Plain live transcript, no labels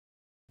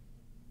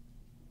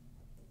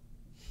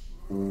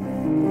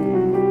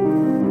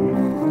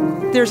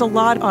There's a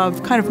lot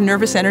of kind of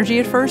nervous energy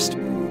at first.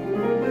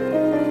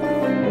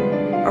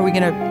 Are we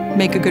going to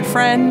make a good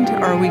friend?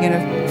 Are we going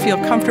to feel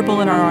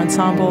comfortable in our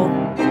ensemble?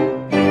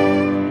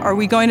 Are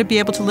we going to be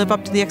able to live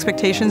up to the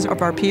expectations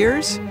of our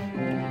peers?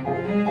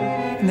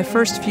 In the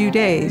first few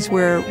days,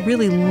 we're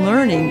really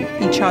learning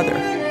each other.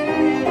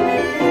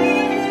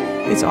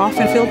 It's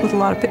often filled with a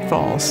lot of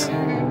pitfalls.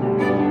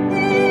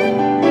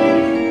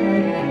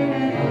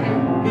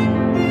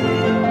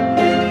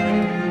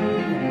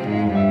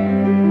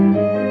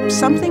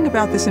 Something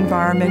about this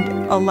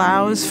environment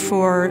allows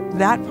for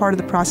that part of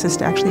the process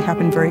to actually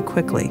happen very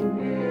quickly.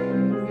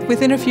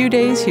 Within a few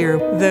days here,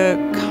 the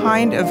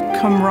kind of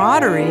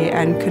camaraderie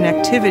and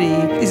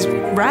connectivity is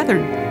rather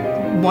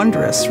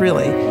wondrous,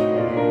 really.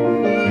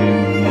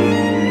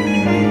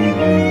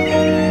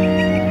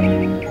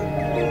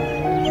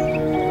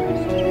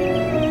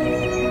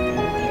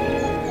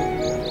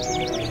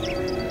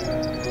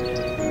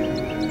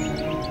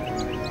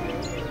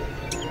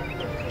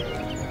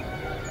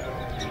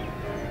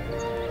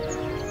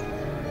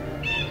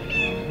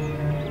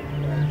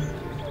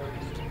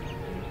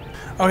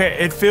 Okay,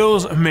 it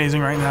feels amazing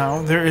right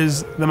now. There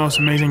is the most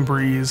amazing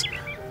breeze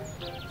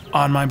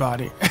on my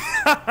body.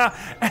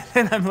 And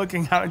then I'm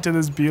looking out into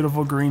this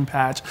beautiful green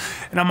patch.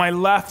 And on my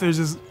left, there's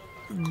this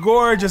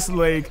gorgeous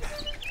lake.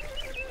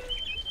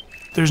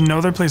 There's no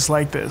other place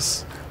like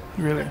this,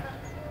 really.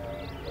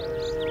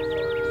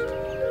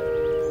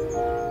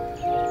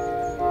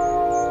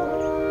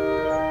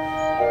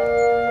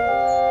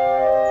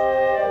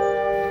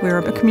 We're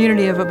a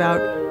community of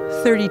about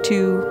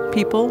 32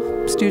 people,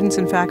 students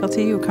and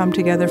faculty, who come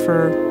together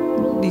for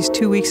these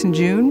 2 weeks in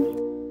June.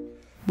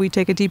 We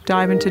take a deep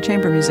dive into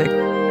chamber music.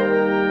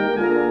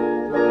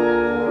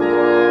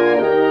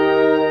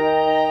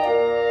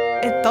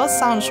 It does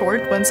sound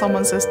short when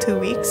someone says 2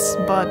 weeks,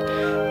 but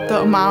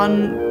the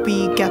amount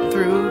we get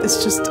through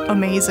is just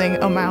amazing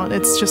amount.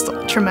 It's just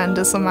a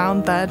tremendous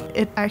amount that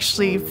it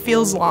actually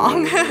feels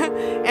long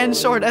and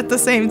short at the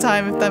same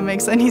time, if that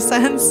makes any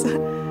sense.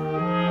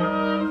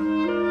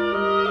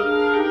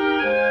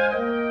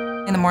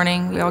 In the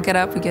morning, we all get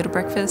up, we go to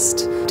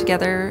breakfast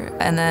together,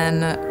 and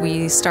then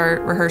we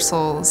start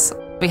rehearsals.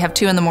 We have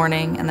 2 in the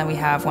morning, and then we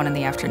have 1 in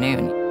the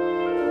afternoon.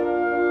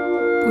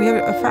 We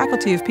have a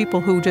faculty of people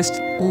who just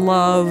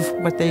love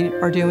what they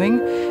are doing.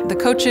 The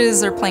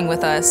coaches are playing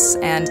with us,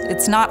 and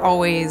it's not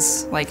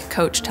always like a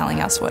coach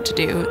telling us what to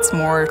do. It's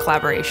more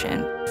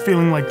collaboration.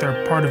 Feeling like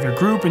they're part of your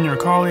group and your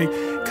colleague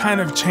kind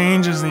of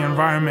changes the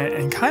environment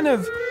and kind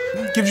of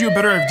gives you a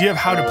better idea of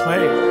how to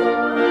play.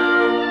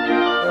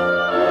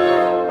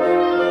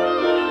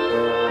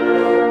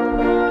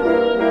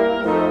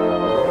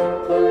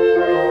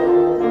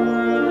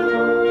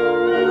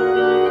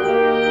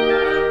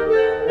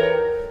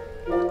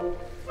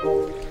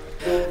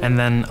 And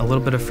then a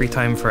little bit of free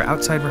time for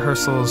outside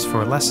rehearsals,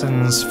 for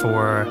lessons,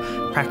 for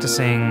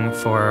practicing,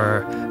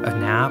 for a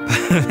nap,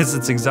 because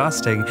it's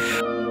exhausting.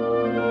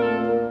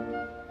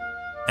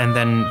 And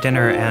then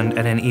dinner and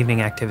an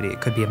evening activity.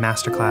 It could be a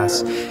master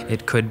class,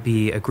 it could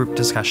be a group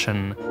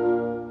discussion.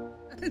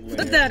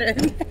 Put that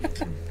in.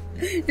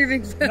 You're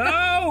being so...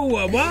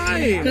 No!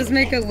 Why? Just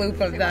make a loop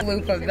of that,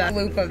 loop of that,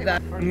 loop of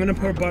that. I'm gonna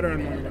put butter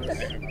on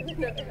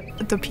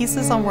it. The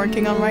pieces I'm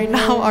working on right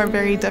now are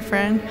very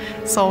different.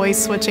 It's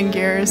always switching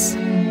gears.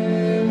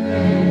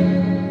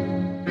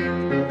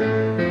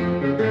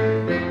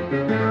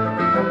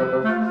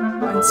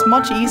 It's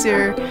much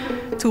easier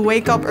to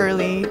wake up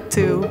early,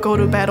 to go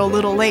to bed a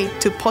little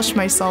late, to push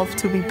myself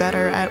to be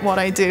better at what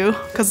I do,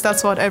 because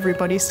that's what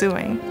everybody's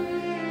doing.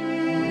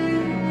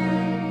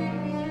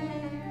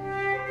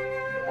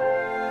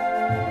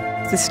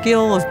 The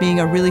skill of being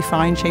a really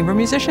fine chamber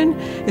musician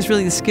is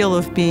really the skill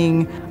of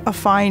being a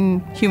fine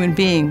human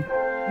being.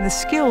 The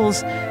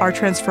skills are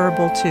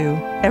transferable to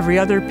every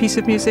other piece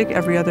of music,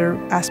 every other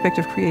aspect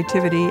of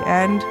creativity,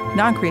 and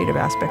non-creative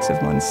aspects of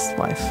one's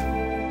life.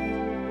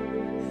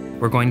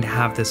 We're going to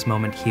have this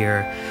moment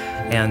here,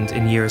 and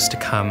in years to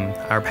come,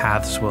 our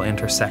paths will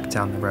intersect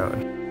down the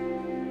road.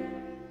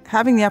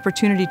 Having the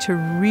opportunity to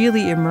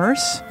really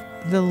immerse,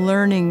 the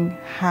learning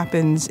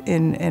happens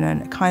in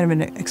a kind of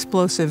an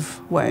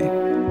explosive way.